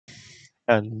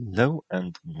Hello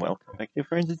and welcome back, dear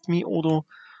friends. It's me, Odo.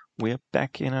 We're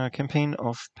back in our campaign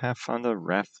of Pathfinder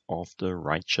Wrath of the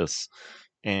Righteous.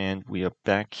 And we are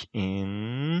back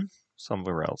in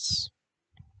somewhere else.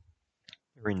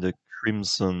 We're in the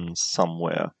Crimson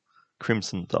somewhere.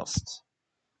 Crimson Dust.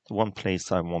 The one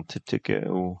place I wanted to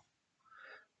go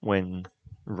when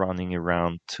running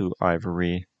around to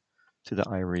the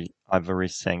Ivory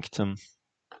Sanctum.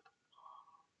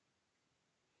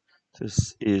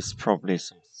 This is probably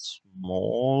some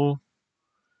small,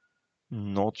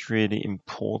 not really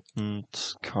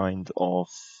important kind of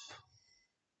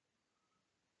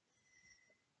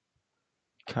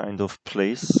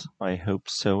place. I hope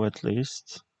so, at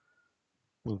least.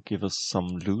 Will give us some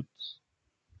loot.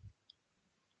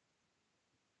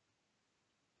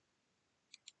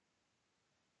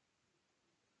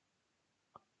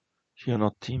 You're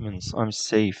not demons. I'm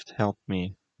saved. Help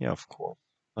me. Yeah, of course.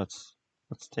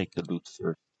 Let's take the loot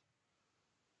first.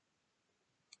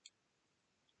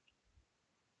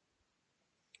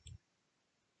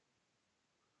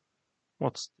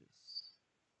 What's this?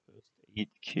 First aid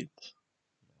kit.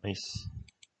 Nice.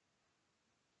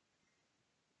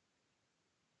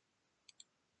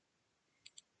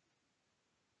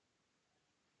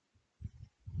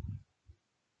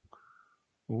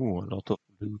 Ooh, a lot of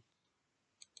loot.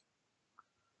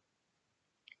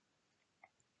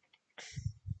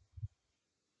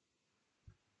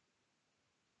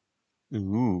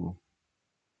 Ooh.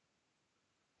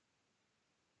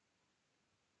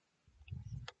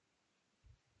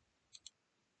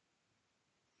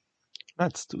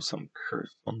 Let's do some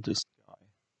curse on this guy.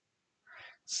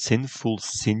 Sinful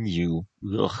sinew.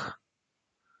 Ugh.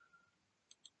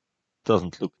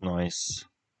 Doesn't look nice.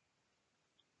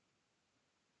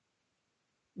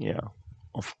 Yeah.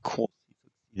 Of course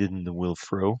he succeeded in the will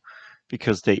throw.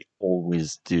 Because they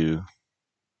always do.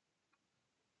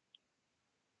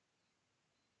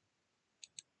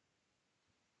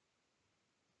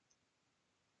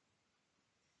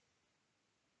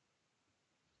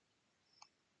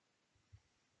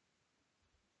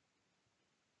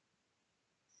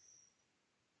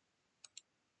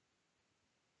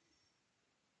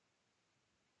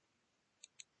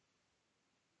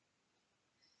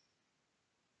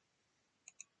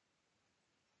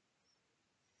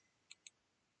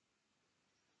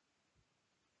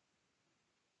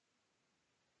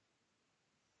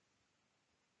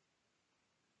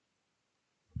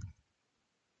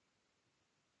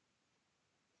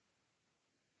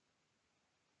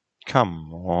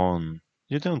 Come on.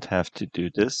 You don't have to do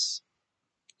this.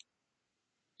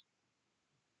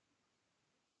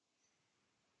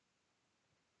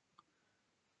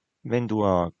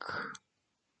 Venduak,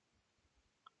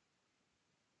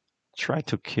 try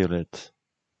to kill it.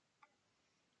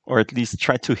 Or at least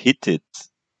try to hit it.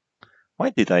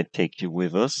 Why did I take you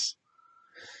with us?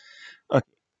 Okay.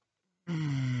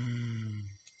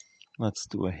 Let's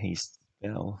do a haste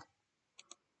spell.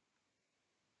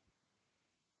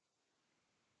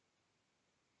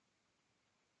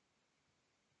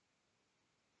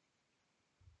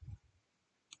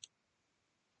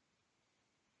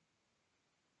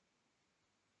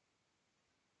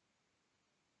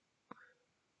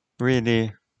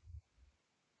 Really?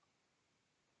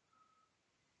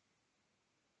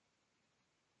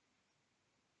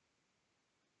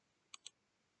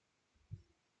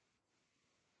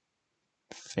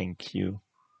 Thank you.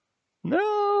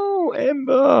 No,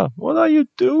 Ember! What are you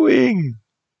doing?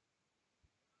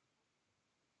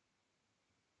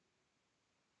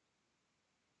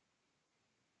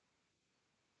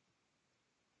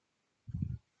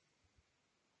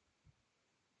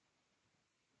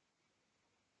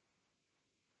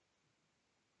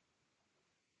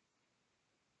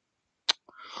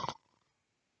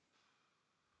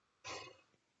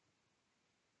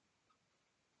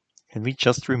 Can we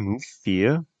just remove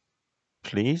fear,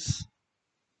 please?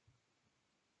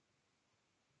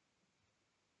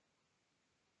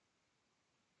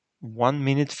 1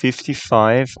 minute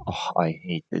 55. Oh, I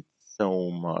hate it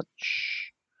so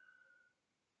much.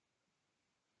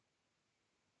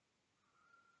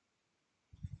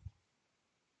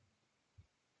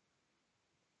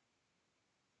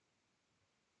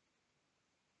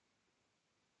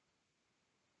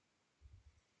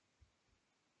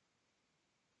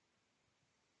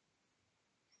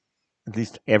 At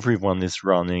least everyone is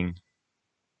running.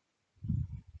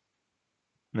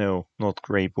 No, not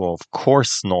Greyboar. Of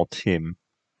course not him.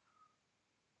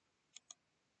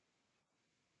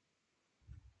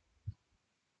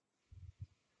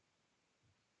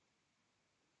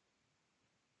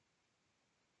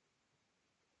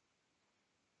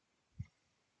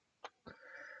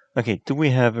 Okay, do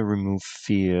we have a remove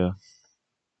fear?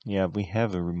 Yeah, we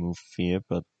have a remove fear,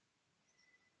 but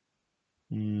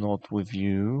not with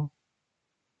you.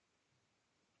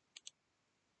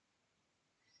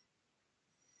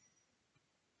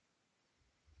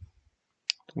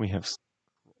 We have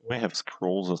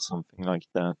scrolls or something like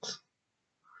that.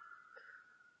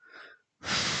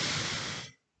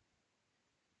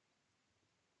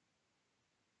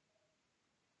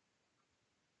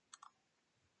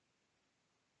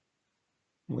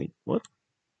 Wait, what?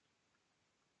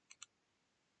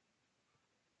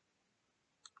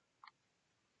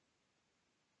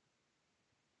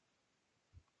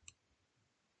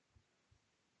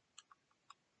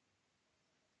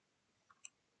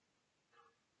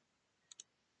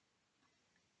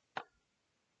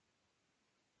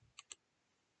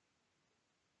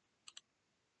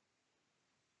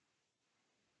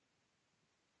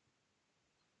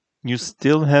 You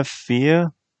still have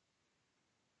fear?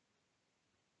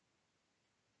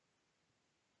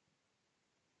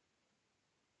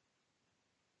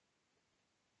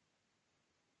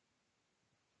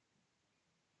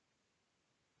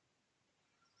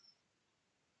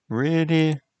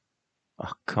 Really?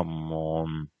 Oh, come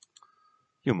on.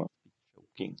 You must be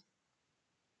joking.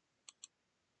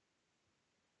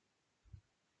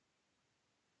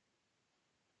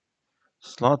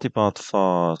 Slotty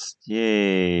fast.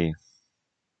 Yay.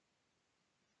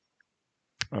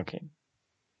 Okay.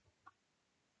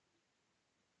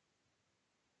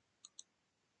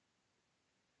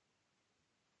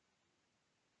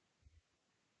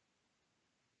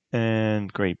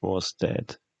 And Great War's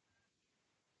dead.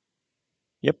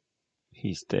 Yep,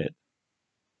 he's dead.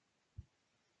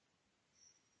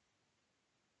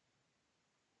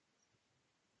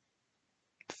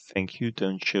 Thank you,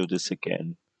 don't show this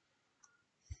again.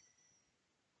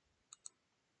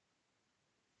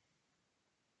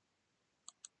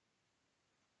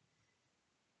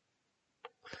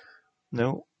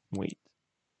 No, wait.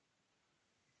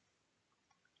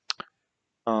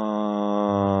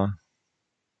 Uh,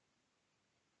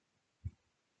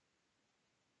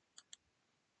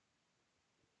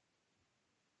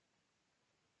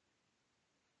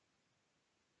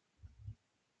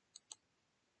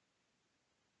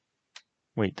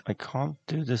 wait, I can't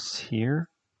do this here?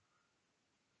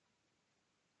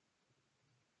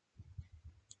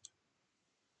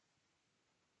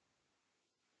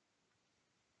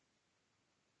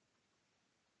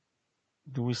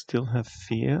 Do we still have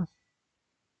fear?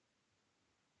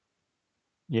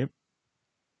 Yep.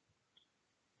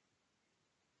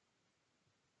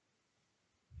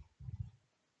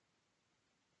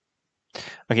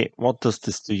 Okay, what does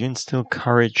this do? You instill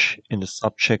courage in the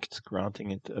subject,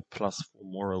 granting it a +4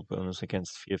 moral bonus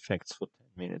against fear effects for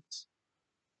 10 minutes.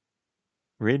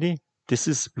 Really? This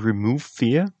is remove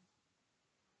fear?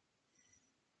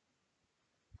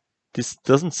 This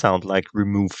doesn't sound like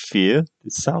remove fear.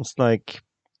 This sounds like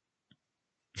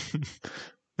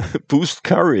boost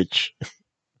courage.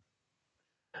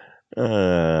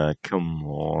 Come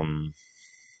on.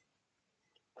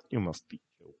 You must be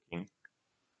joking.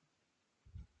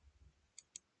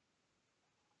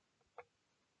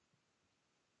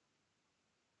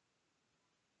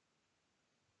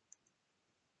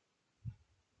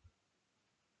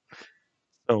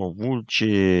 So,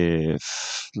 Wooljiv,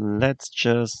 let's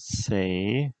just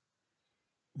say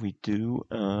we do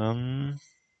a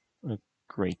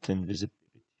great invisibility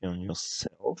on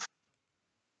yourself.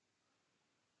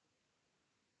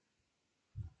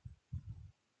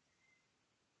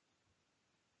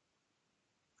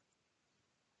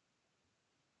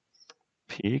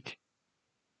 Pig,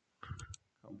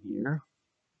 come here.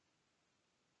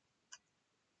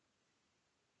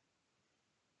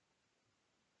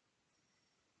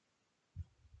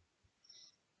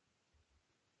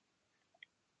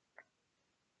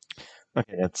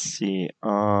 Okay, let's see.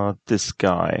 This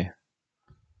guy.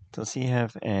 Does he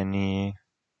have any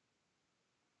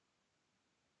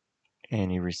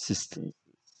resistance?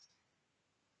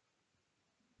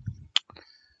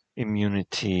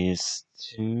 Immunities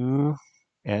to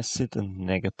acid and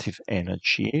negative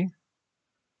energy,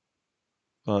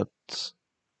 but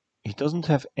he doesn't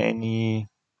have any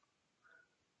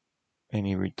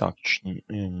reduction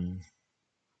in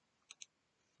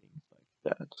things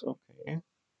like that. Okay.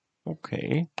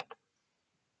 Okay.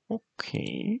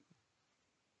 Okay.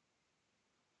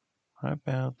 How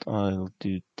about I'll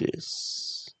do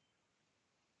this?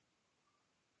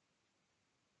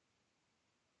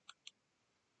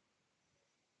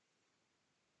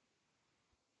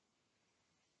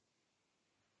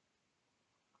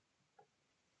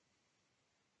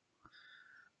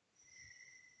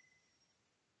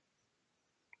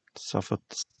 Suffered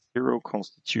 0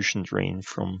 constitution drain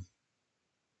from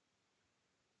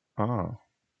Ah,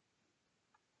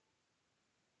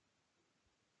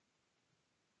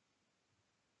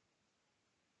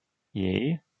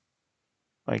 yay,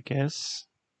 I guess.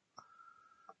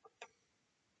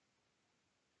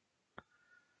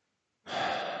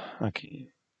 Okay,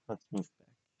 let's move back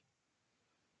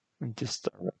in this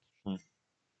direction.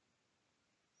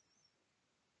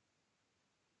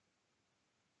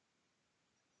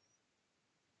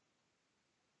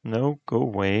 No, go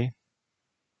away.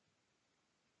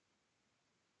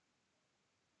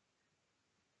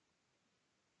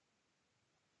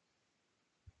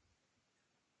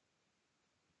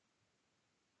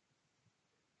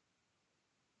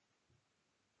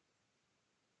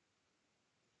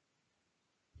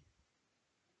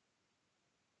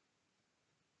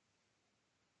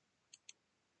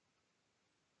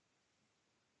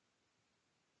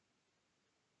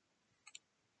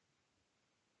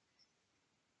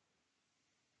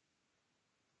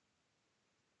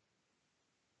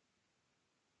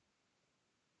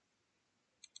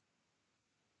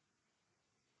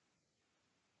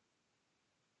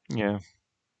 Yeah,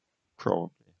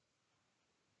 probably.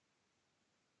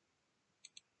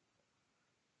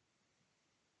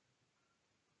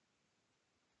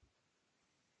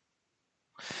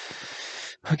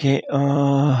 Okay,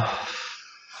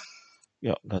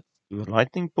 yeah, let's do a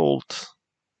lightning bolt.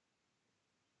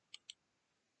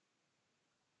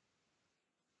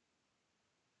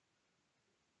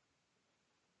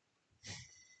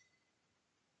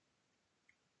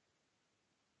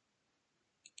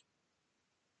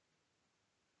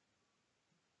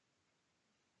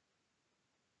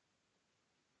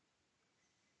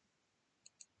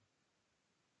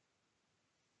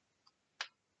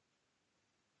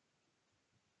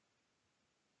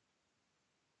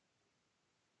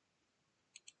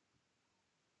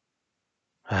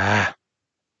 Ah,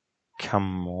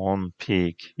 come on,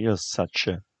 pig. You're such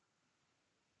a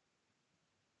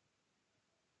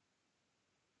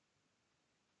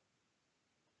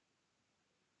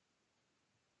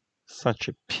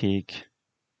pig.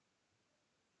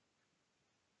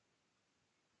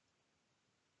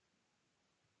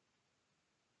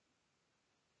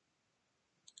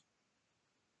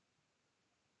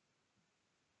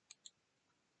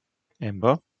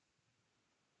 Ember,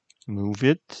 move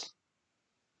it.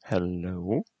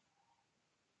 Hello.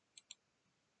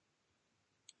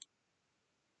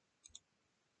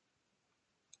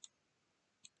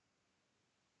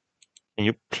 Can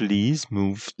you please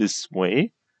move this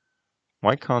way?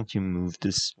 Why can't you move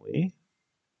this way?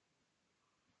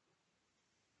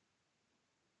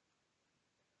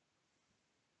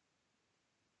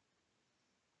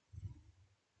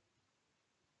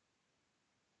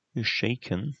 You're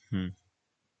shaken.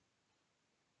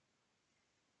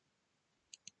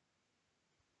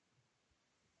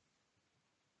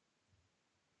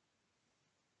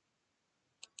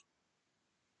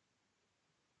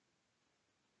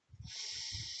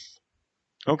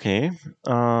 Okay.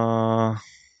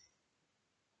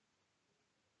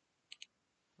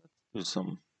 Do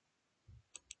some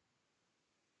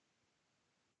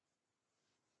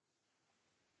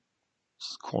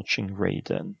scorching ray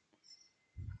then.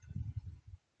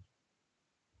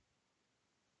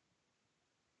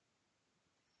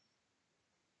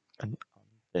 An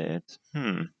undead.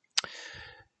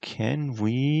 Can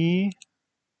we?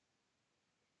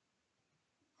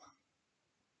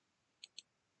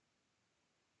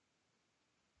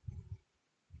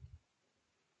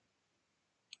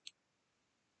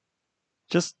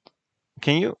 Just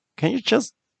can you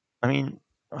just I mean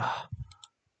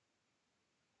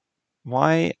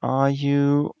why are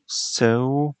you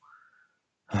so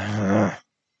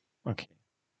okay.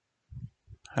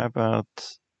 How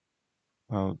about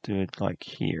I'll do it like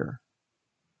here.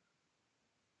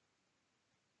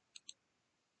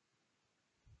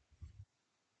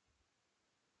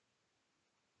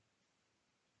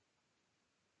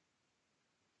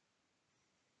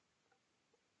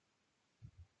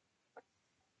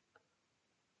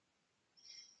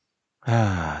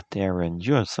 Ah, Darren,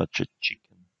 you're such a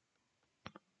chicken.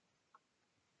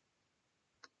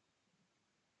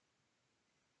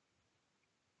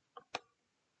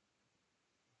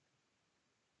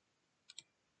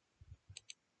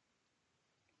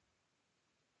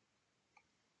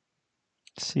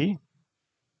 See?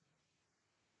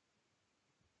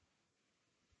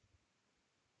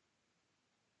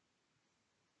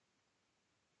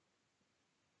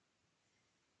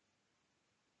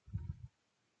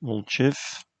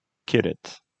 Wolchif, get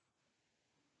it.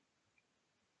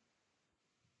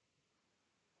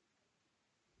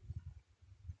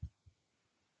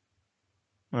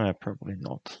 Probably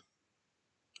not.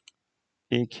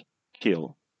 Big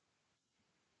kill.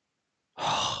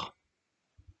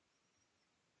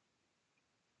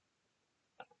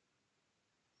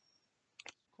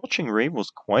 Scorching Ray was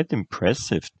quite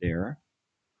impressive there.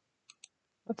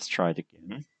 Let's try it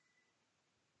again.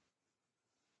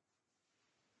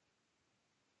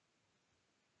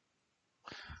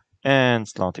 And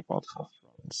Slantic Wildfire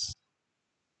runs.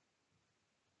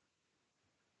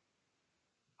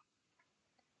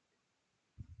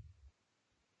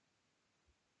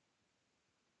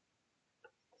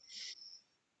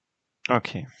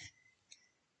 Okay.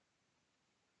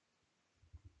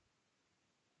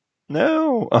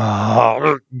 No!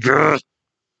 Oh,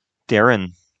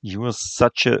 Darren, you're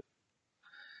such a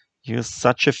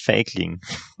fakeling.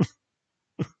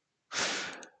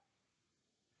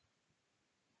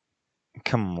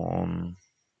 Come on.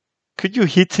 Could you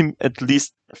hit him at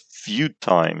least a few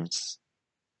times?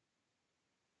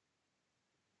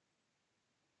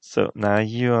 So now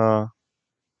you are.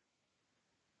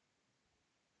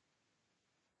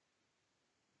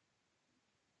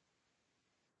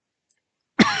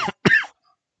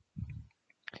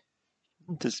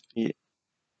 This be.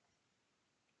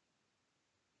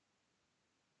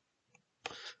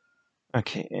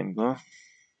 Okay, Ember.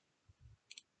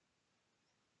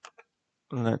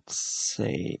 Let's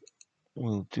say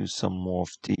we'll do some more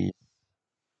of the.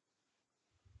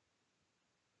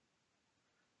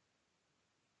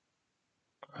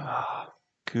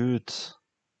 Good.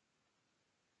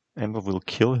 Ember will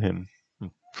kill him.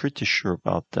 I'm pretty sure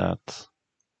about that.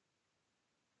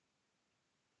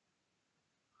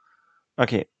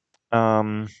 Okay.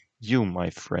 You, my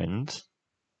friend,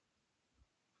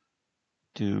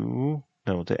 do.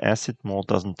 No, the acid mole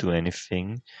doesn't do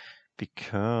anything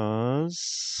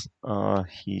because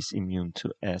he's immune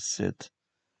to acid.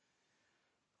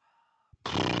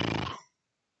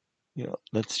 Yeah,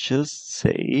 let's just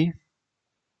say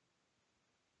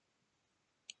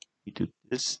we do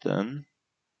this then.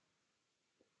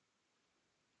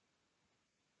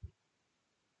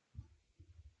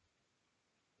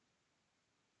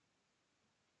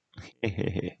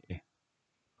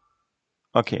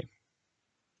 Okay.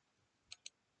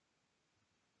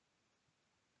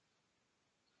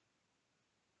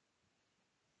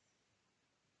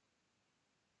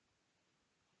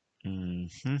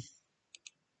 Mm-hmm.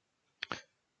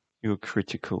 Your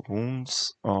critical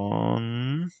wounds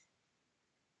on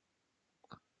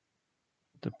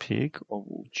the pig or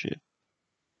would you?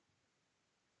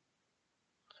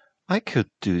 I could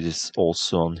do this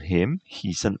also on him.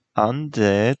 He's an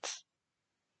undead.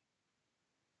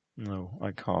 No,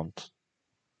 I can't.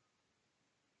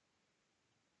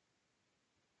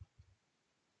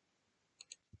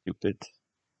 Stupid.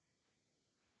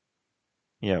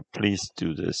 Yeah, please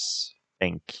do this.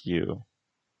 Thank you.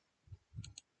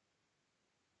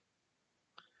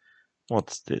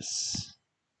 What's this?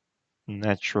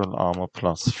 Natural armor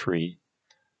 +3.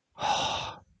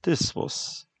 This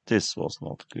was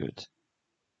not good.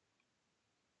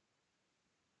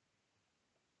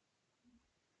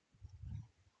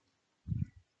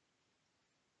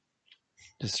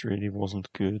 This really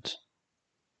wasn't good.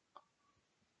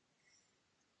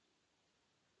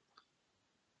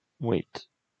 Wait.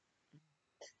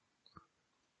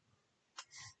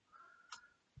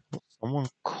 Someone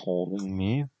calling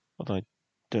me, but I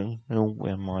don't know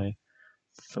where my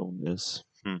phone is.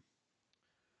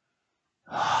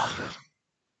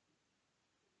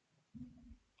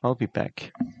 I'll be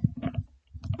back.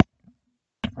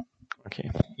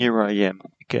 Okay, here I am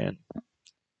again.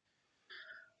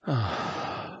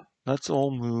 Let's all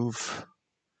move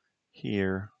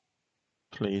here,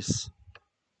 please.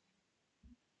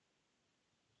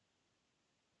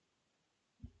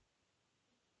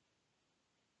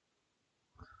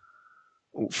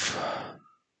 Oof.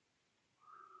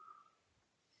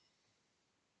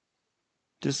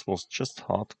 This was just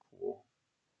hardcore.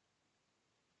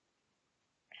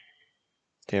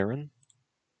 Darren,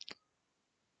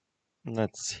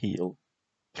 let's heal,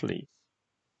 please.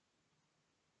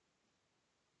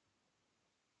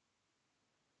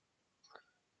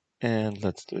 And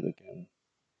let's do it again.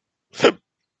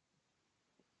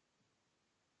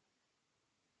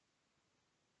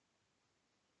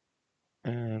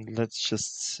 And let's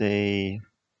just say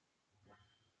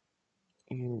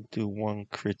we'll do one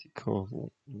critical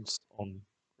wounds on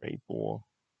Grey Boar.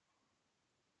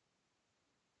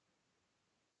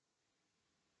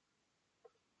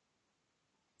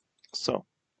 So,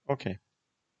 okay.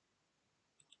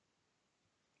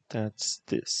 That's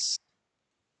this.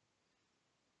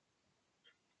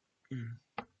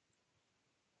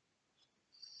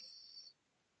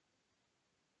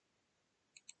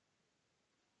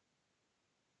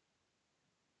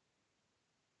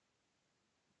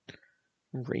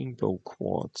 Rainbow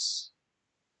quartz.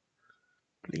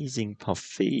 Blazing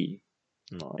parfait.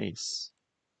 Nice.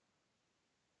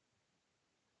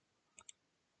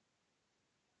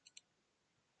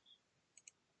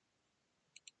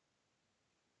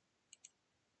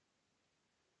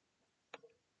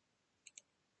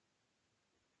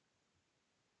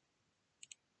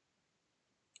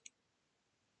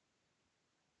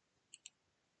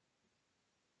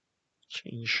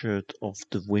 Change it of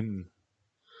the whim.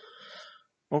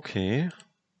 Okay.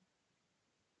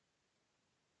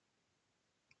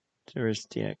 There is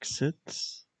the exit.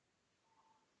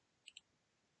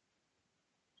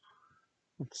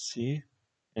 Let's see.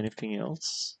 Anything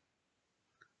else?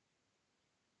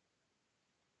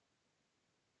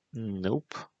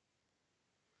 Nope.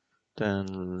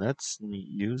 Then let's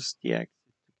use the exit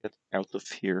to get out of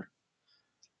here.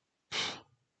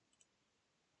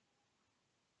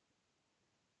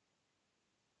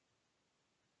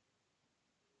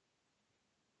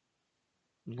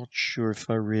 Not sure if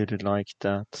I really like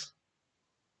that.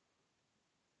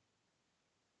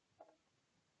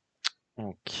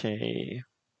 Okay.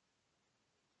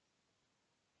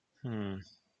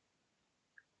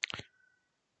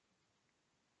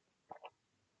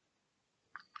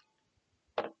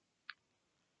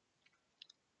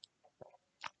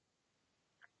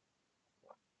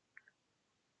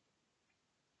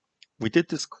 We did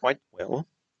this quite well.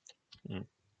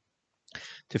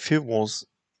 The fear was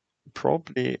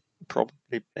probably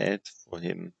bad for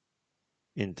him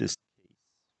in this case.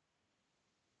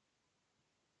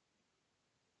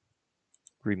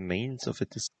 Remains of a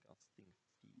disgusting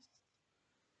feast.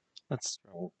 Let's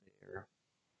throw there.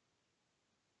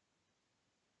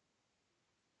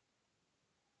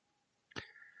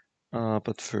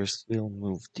 But first we'll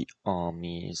move the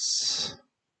armies.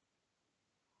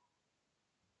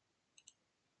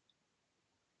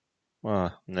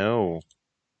 No.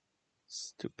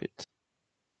 Stupid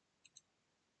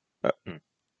button.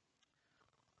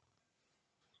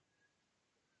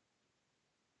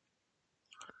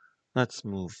 Let's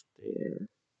move there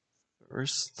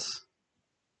first.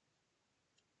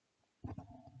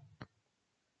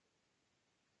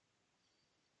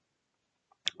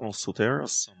 Also, there are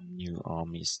some new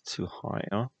armies to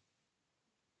hire.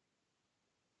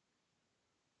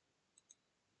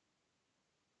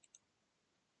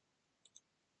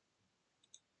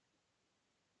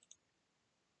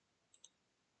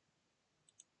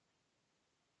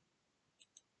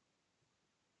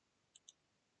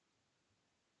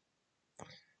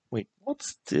 Wait,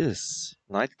 what's this?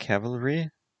 Light cavalry?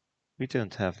 We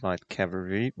don't have light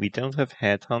cavalry. We don't have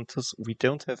headhunters. We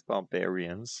don't have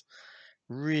barbarians.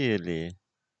 Really?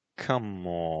 Come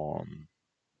on.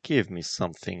 Give me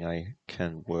something I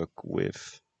can work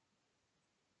with.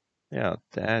 Yeah,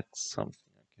 that's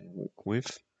something I can work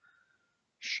with.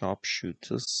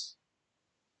 Sharpshooters.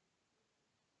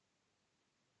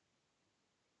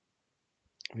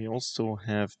 We also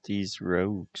have these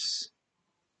rogues.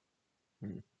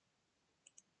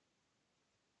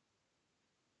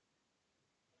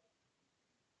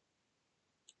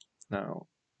 Now,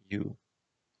 you.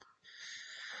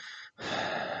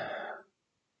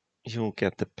 You'll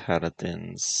get the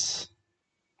paladins.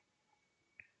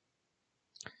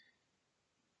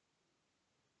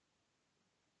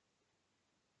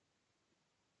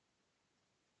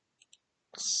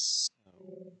 So...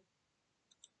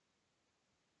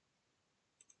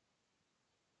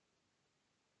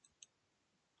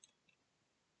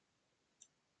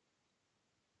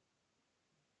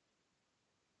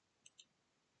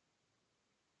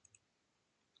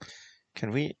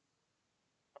 Can we...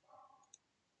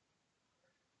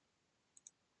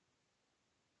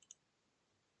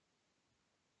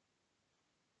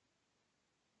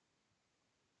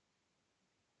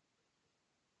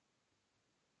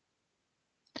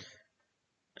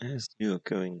 As you're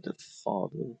going the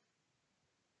farther...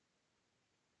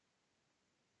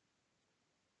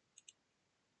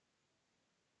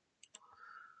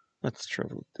 Let's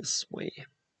travel this way.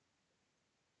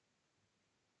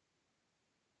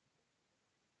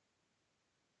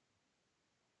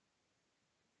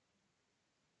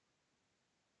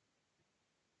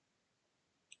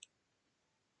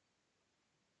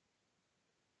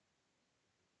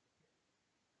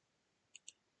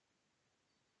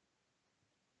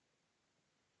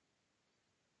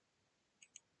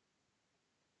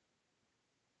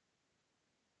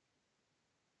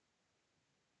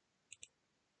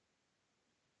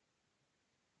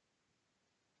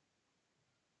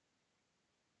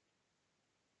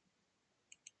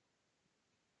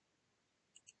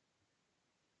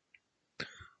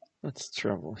 Let's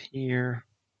travel here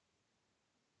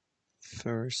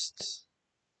first.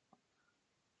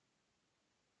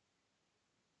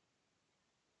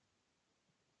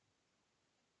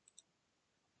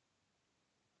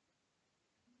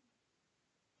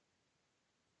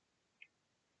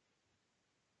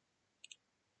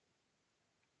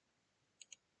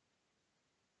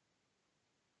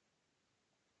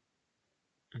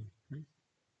 Mhm.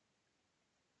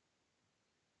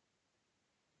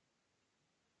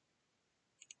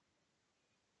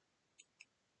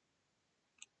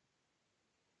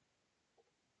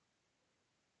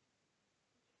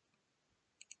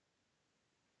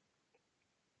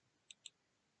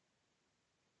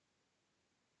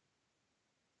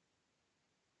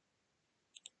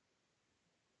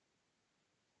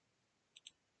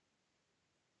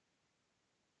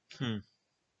 Hmm.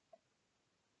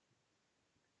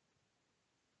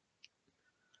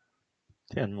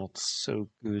 They're not so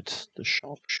good, the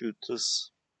sharpshooters.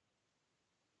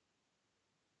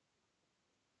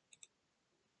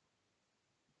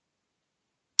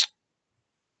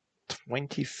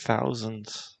 20,000.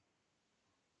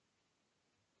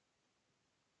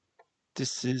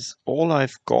 This is all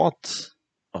I've got.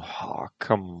 Oh,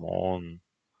 come on.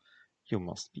 You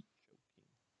must be.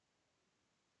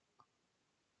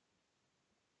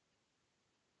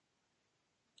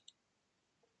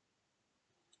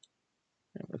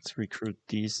 Yeah, let's recruit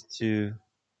these two.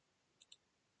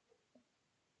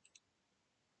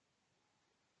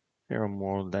 They're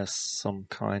more or less some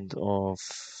kind of.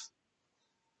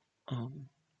 Um,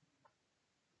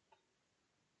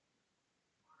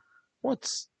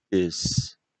 what's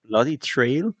this? Bloody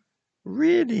trail?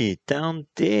 Really? Down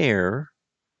there?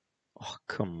 Oh,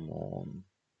 come on.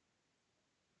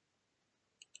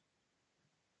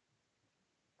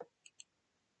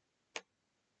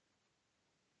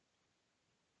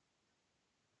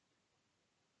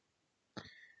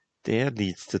 There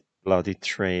leads the bloody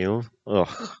trail.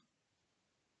 Ugh.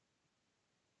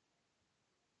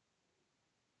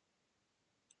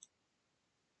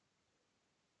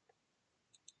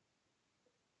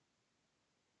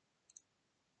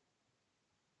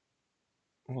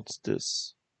 What's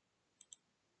this?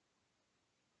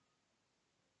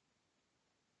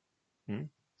 Hmm?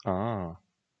 Ah.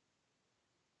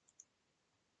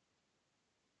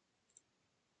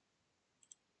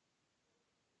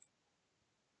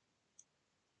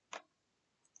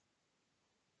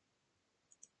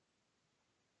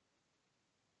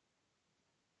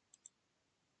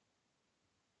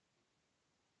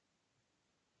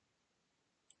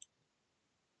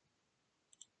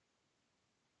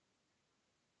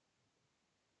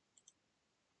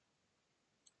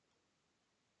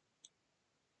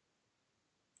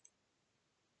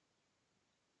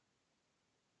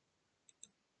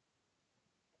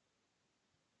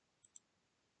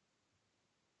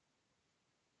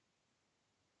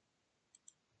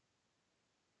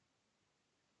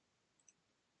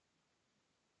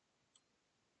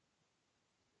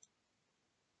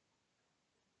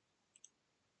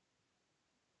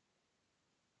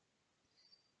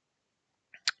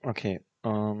 Okay.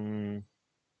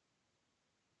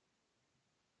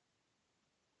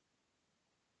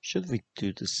 Should we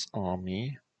do this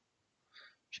army?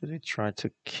 Should we try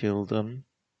to kill them?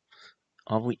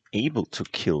 Are we able to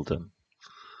kill them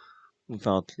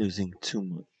without losing too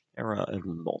much? There are a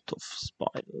lot of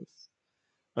spiders.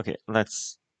 Okay,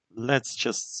 let's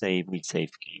just say we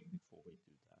save game before we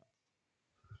do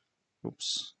that.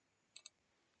 Oops.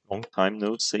 Long time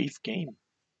no save game.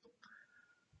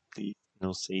 Please,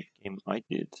 no save game I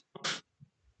did.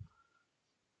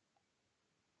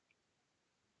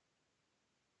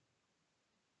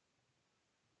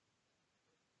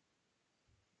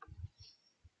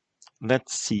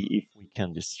 Let's see if we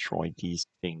can destroy these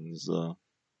things.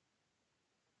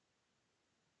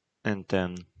 And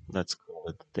then let's call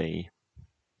it a day.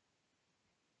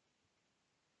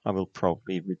 I will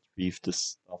probably retrieve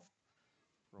this stuff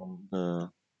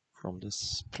from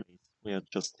this place. We are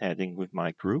just heading with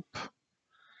my group.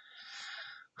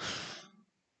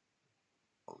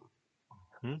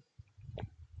 Hmm?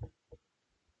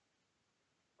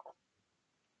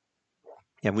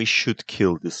 Yeah, we should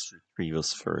kill these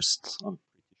retrievers first. I'm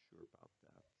pretty sure about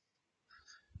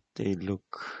that. They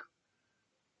look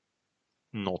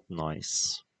not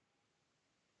nice.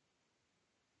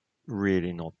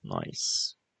 Really not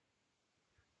nice.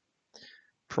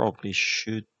 Probably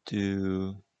should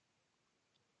do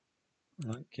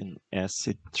like an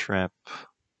acid trap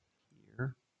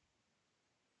here.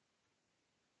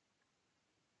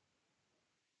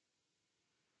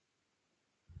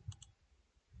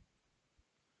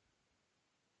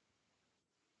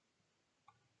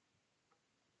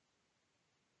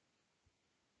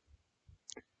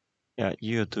 Yeah,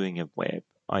 you're doing a web.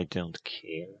 I don't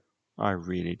care. I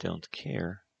really don't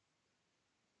care.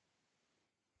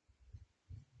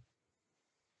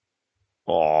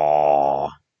 Oh,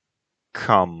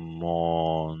 come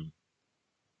on.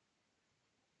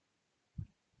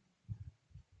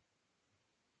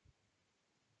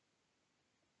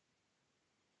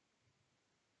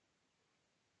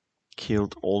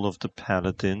 Killed all of the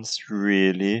paladins,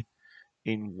 really?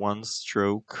 In one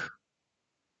stroke?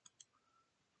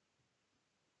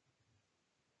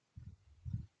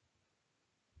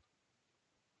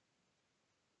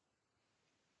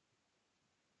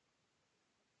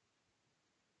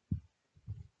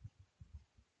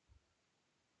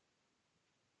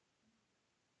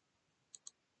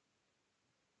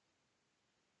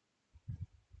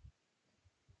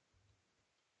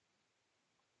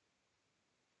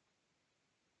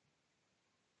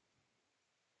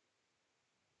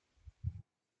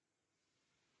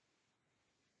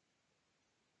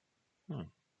 Hmm.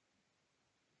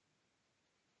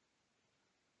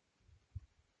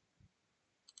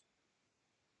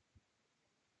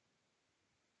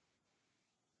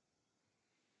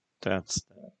 That's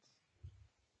that.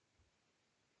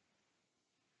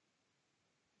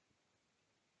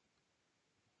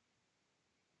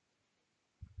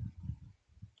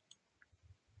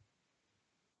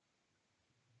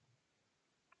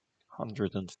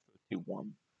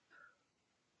 131.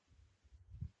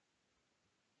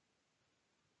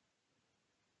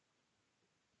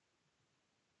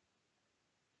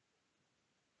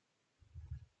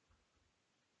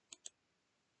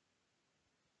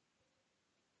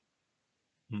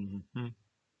 Mm-hmm.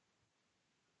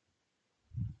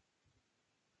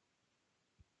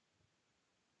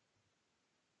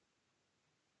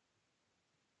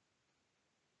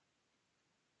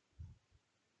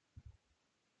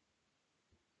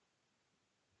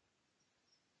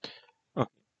 Okay.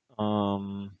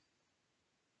 Um,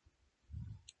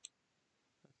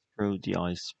 throw the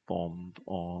ice bomb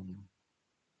on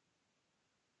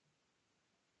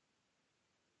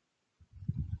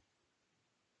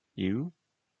you.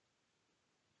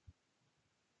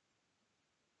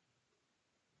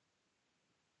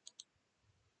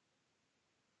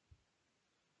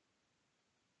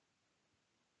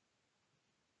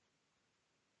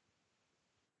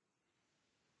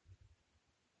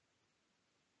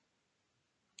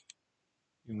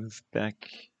 You move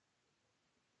back.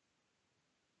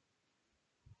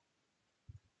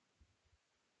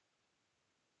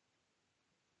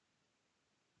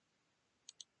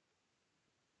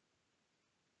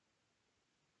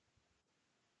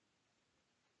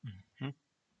 Mhm.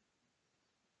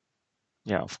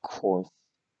 Yeah, of course.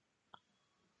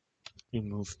 You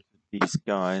move these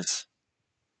guys.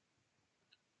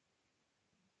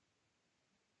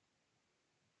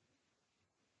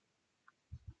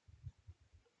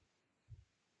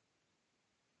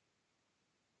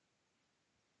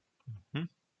 Mhm.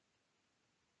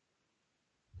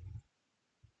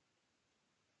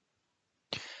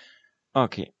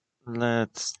 Okay,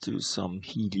 let's do some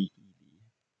healy.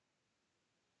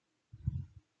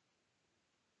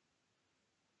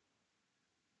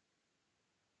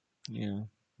 Yeah,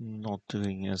 not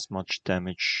doing as much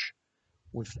damage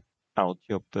without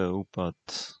your bow,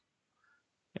 but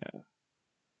yeah,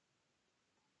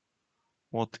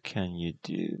 what can you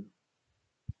do?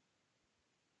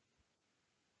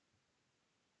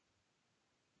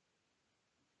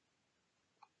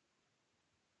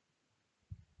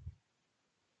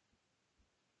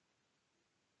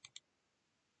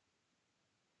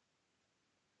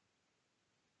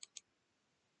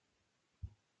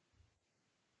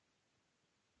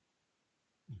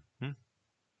 Hmm?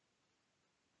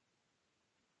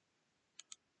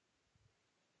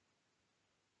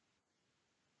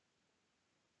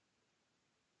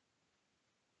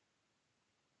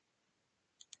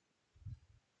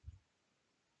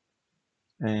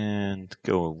 And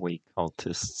go away,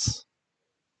 cultists.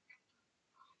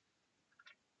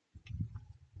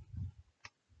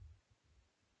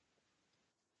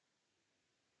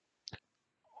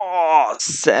 Oh,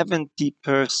 70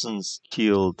 persons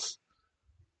killed.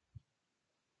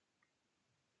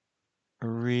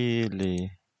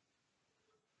 Really?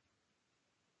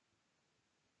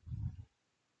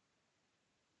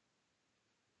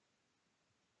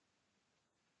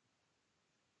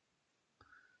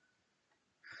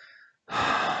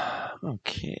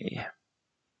 Okay.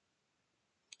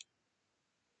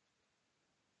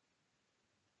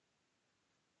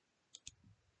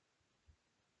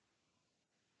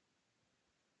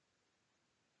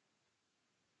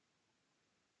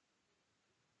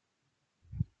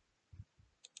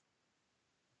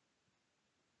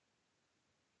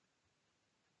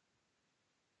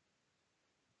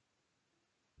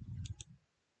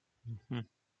 Mhm.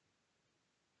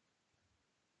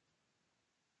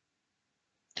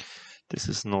 This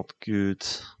is not good.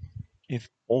 If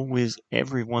always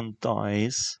everyone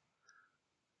dies,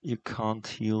 you can't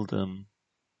heal them.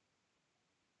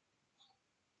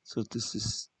 So this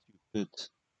is stupid.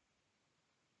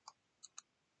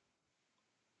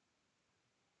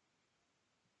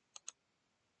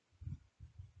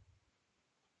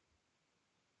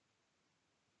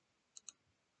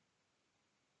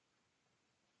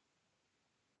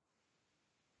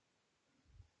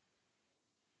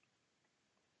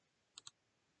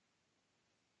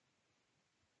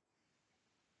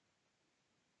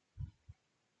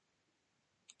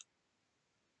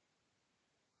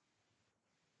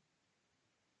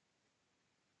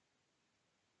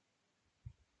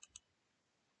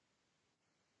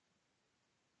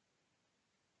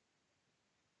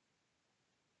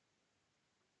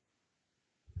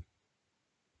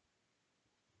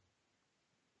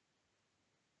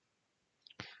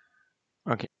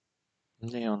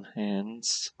 Lay on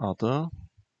hands. Other.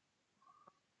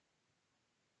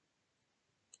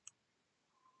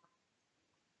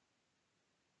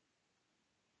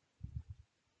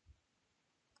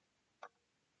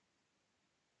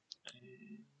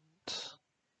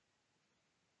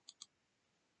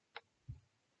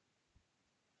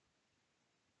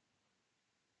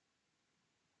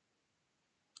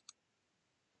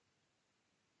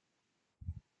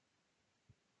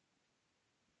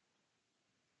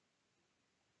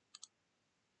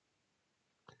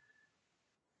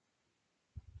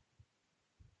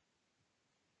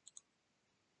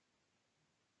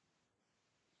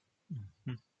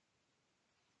 Hmm.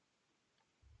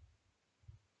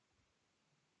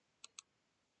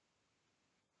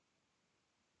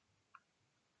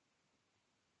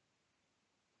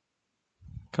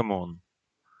 Come on.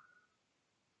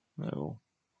 No,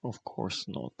 of course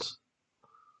not.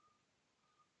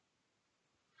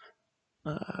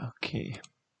 Okay.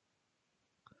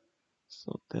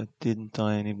 So that didn't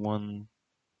die anyone.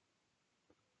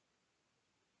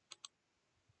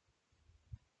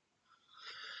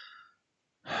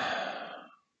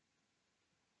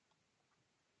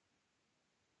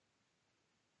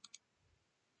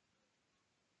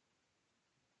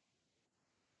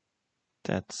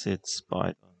 That's it,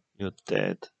 Spider. You're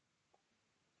dead.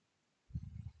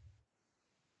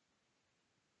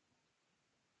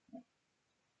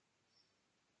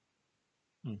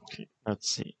 Okay, let's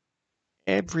see.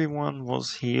 Everyone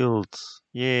was healed.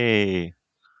 Yay.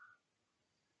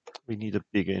 We need a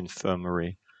bigger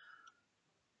infirmary.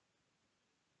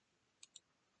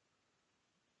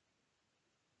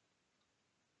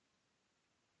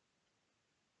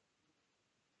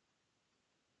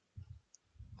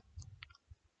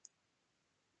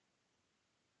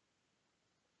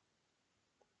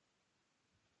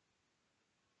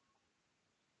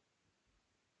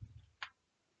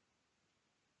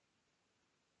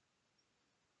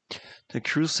 The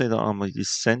Crusader army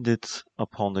descended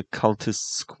upon the cultist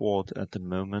squad at the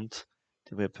moment.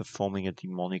 They were performing a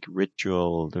demonic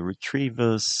ritual. The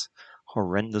retrievers,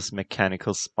 horrendous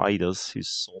mechanical spiders who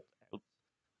sought out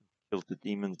killed the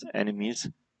demon's enemies,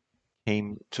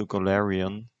 came to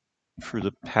Golarion through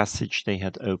the passage they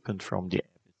had opened from the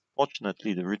abyss.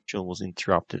 Fortunately, the ritual was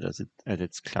interrupted at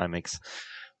its climax.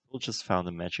 Soldiers found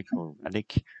a magical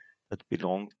relic that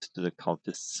belonged to the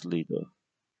cultist's leader.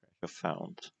 Treasure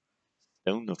found.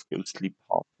 Stone of ghostly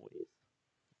pathways.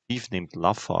 A thief named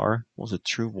Lafar was a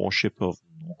true worshipper of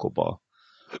Nogoba.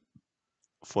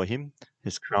 For him,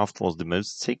 his craft was the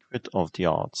most sacred of the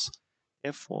arts.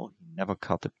 Therefore, he never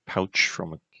cut a pouch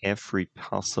from a carefree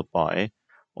passerby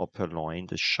or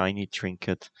purloined a shiny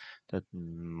trinket that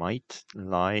might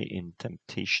lie in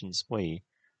temptation's way.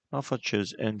 Lafar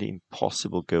chose only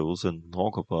impossible goals, and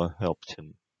Nogoba helped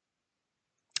him.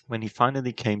 When he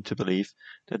finally came to believe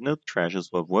that no treasures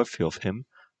were worthy of him,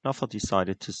 Lafar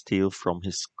decided to steal from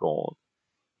his god.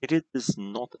 He did this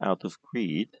not out of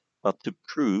greed, but to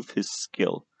prove his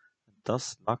skill, and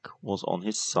thus luck was on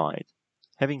his side.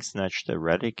 Having snatched a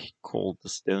relic called the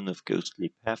Stone of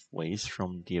Ghostly Pathways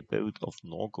from the abode of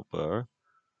Norgobur,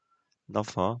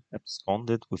 Luffa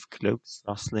absconded with cloaks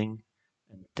rustling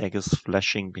and daggers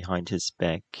flashing behind his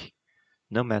back.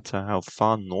 No matter how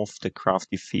far north the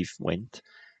crafty thief went,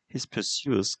 his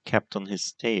pursuers kept on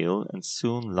his tail, and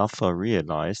soon Luffa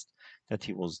realized that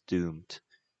he was doomed.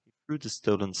 He threw the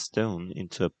stolen stone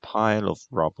into a pile of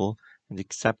rubble and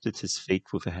accepted his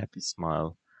fate with a happy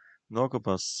smile.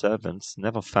 Norgobar's servants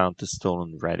never found the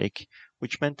stolen relic,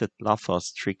 which meant that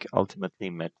Luffa's trick ultimately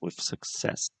met with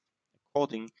success.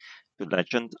 According to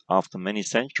legend, after many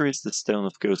centuries, the Stone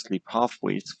of Ghostly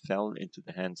Pathways fell into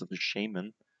the hands of a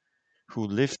shaman who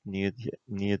lived near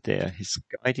there. His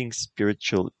guiding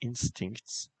spiritual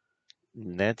instincts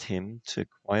led him to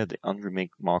acquire the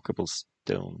unremarkable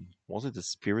stone. Was it a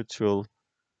spiritual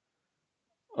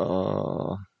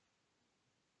uh,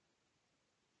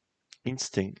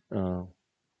 instinct?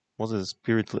 Was it a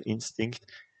spiritual instinct,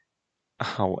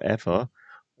 however,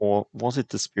 or was it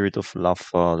the spirit of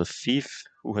Lafar, the thief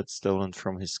who had stolen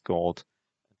from his god,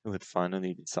 who had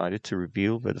finally decided to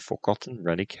reveal where the forgotten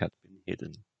relic had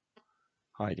been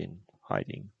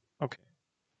hiding? Okay,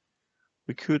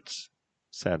 we could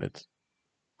sell it,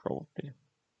 probably.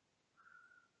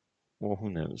 Or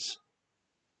who knows?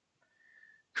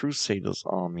 Crusaders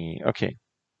army. Okay,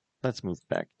 let's move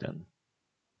back then.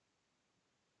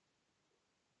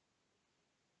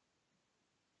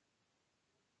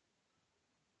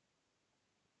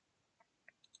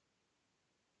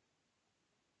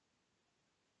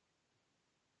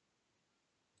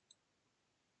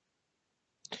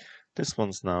 This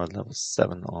one's now a level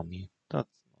 7 army. That's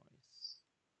nice.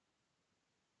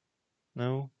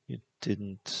 No, you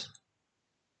didn't.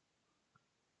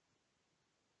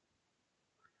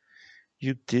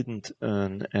 You didn't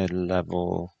earn a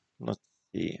level. Let's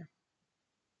see.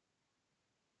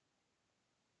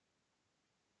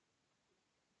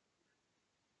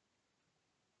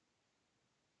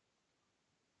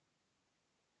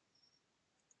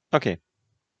 Okay,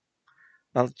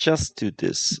 I'll just do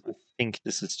this. I think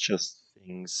this is just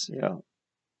things. Yeah.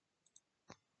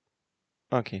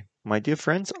 Okay, my dear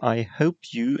friends, I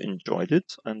hope you enjoyed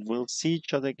it and we'll see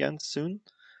each other again soon.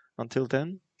 Until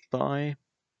then, bye.